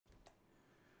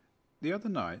The other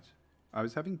night, I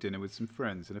was having dinner with some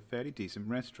friends in a fairly decent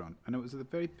restaurant, and it was at the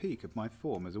very peak of my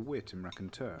form as a wit and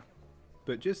raconteur.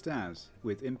 But just as,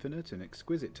 with infinite and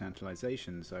exquisite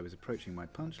tantalizations, I was approaching my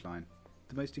punchline,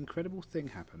 the most incredible thing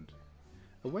happened.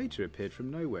 A waiter appeared from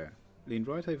nowhere, leaned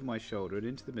right over my shoulder and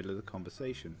into the middle of the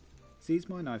conversation, seized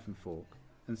my knife and fork,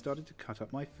 and started to cut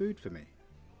up my food for me.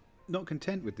 Not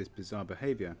content with this bizarre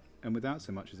behaviour, and without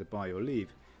so much as a by your leave,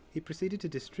 he proceeded to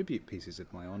distribute pieces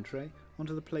of my entree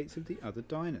onto the plates of the other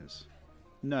diners.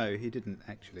 No, he didn't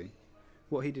actually.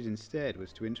 What he did instead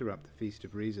was to interrupt the feast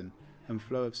of reason and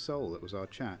flow of soul that was our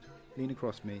chat, lean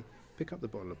across me, pick up the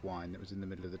bottle of wine that was in the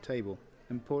middle of the table,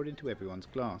 and pour it into everyone's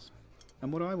glass.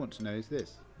 And what I want to know is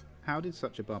this: how did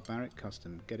such a barbaric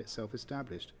custom get itself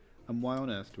established, and why on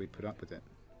earth do we put up with it?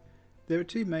 There are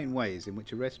two main ways in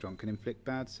which a restaurant can inflict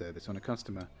bad service on a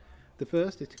customer. The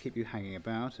first is to keep you hanging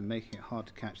about and making it hard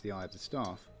to catch the eye of the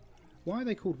staff. "Why are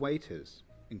they called waiters?"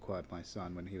 inquired my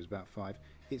son when he was about 5.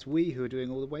 "It's we who are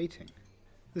doing all the waiting."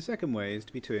 The second way is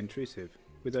to be too intrusive,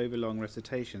 with overlong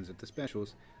recitations of the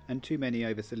specials and too many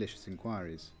over-solicitous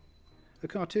inquiries. A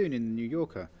cartoon in the New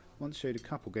Yorker once showed a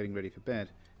couple getting ready for bed,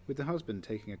 with the husband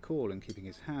taking a call and keeping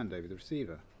his hand over the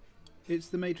receiver. "It's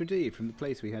the maitre d' from the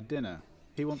place we had dinner.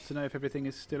 He wants to know if everything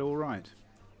is still all right."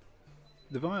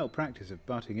 The vile practice of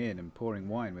butting in and pouring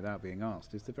wine without being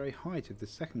asked is the very height of the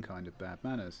second kind of bad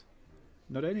manners.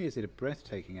 Not only is it a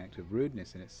breathtaking act of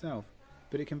rudeness in itself,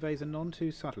 but it conveys a none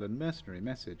too subtle and mercenary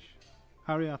message.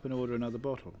 Hurry up and order another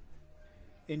bottle.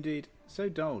 Indeed, so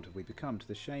dulled have we become to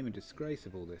the shame and disgrace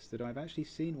of all this that I have actually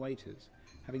seen waiters,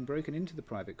 having broken into the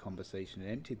private conversation and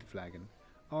emptied the flagon,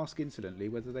 ask insolently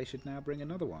whether they should now bring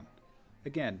another one.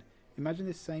 Again, imagine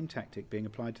this same tactic being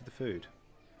applied to the food.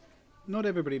 Not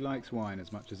everybody likes wine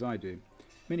as much as I do.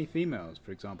 Many females,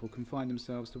 for example, confine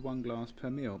themselves to 1 glass per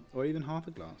meal, or even half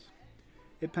a glass.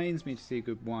 It pains me to see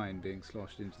good wine being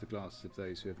sloshed into the glasses of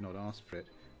those who have not asked for it,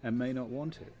 and may not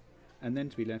want it, and then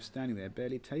to be left standing there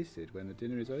barely tasted when the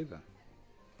dinner is over.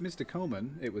 Mr.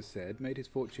 Coleman, it was said, made his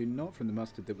fortune not from the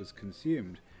mustard that was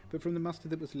consumed, but from the mustard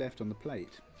that was left on the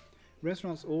plate.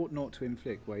 Restaurants ought not to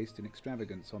inflict waste and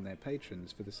extravagance on their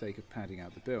patrons for the sake of padding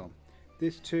out the bill.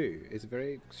 This, too, is a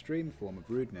very extreme form of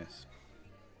rudeness.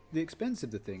 The expense of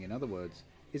the thing, in other words,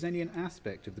 is only an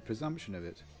aspect of the presumption of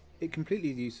it. It completely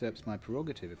usurps my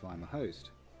prerogative if I am a host.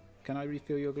 "Can I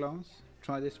refill your glass?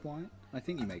 Try this wine? I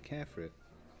think you may care for it."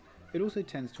 It also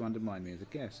tends to undermine me as a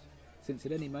guest, since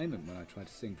at any moment when I try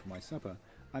to sing for my supper,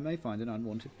 I may find an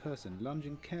unwanted person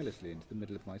lunging carelessly into the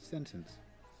middle of my sentence.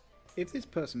 If this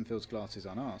person fills glasses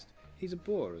unasked, he's a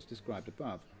bore as described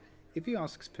above. If he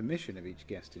asks permission of each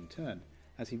guest in turn,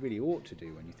 as he really ought to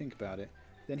do when you think about it,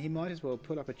 then he might as well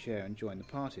pull up a chair and join the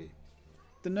party.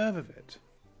 The nerve of it!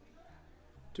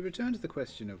 To return to the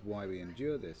question of why we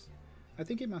endure this, I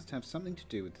think it must have something to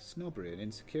do with the snobbery and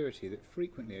insecurity that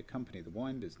frequently accompany the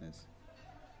wine business.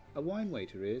 A wine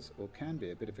waiter is, or can be,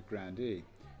 a bit of a grandee,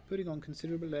 putting on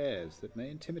considerable airs that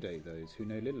may intimidate those who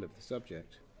know little of the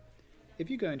subject. If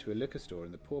you go into a liquor store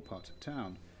in the poor parts of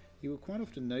town, you will quite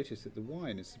often notice that the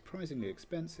wine is surprisingly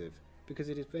expensive because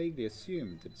it is vaguely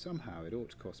assumed that somehow it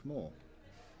ought to cost more.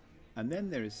 And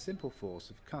then there is simple force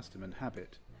of custom and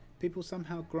habit. People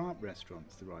somehow grant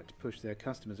restaurants the right to push their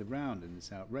customers around in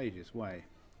this outrageous way.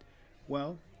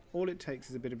 Well, all it takes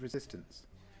is a bit of resistance.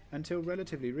 Until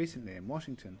relatively recently in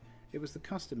Washington, it was the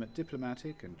custom at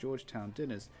diplomatic and Georgetown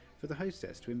dinners for the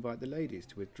hostess to invite the ladies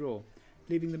to withdraw,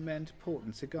 leaving the men to port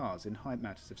and cigars in high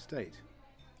matters of state.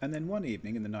 And then one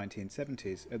evening in the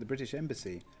 1970s, at the British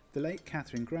Embassy, the late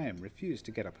Catherine Graham refused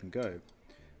to get up and go.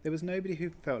 There was nobody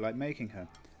who felt like making her,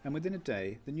 and within a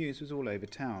day the news was all over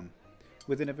town.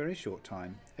 Within a very short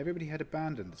time, everybody had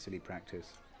abandoned the silly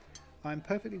practice. I am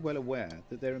perfectly well aware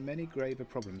that there are many graver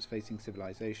problems facing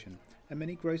civilization, and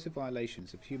many grosser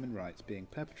violations of human rights being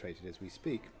perpetrated as we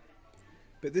speak.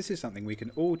 But this is something we can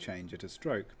all change at a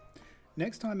stroke.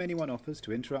 Next time anyone offers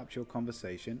to interrupt your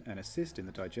conversation and assist in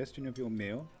the digestion of your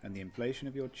meal and the inflation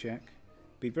of your check,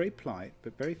 be very polite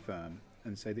but very firm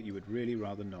and say that you would really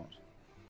rather not.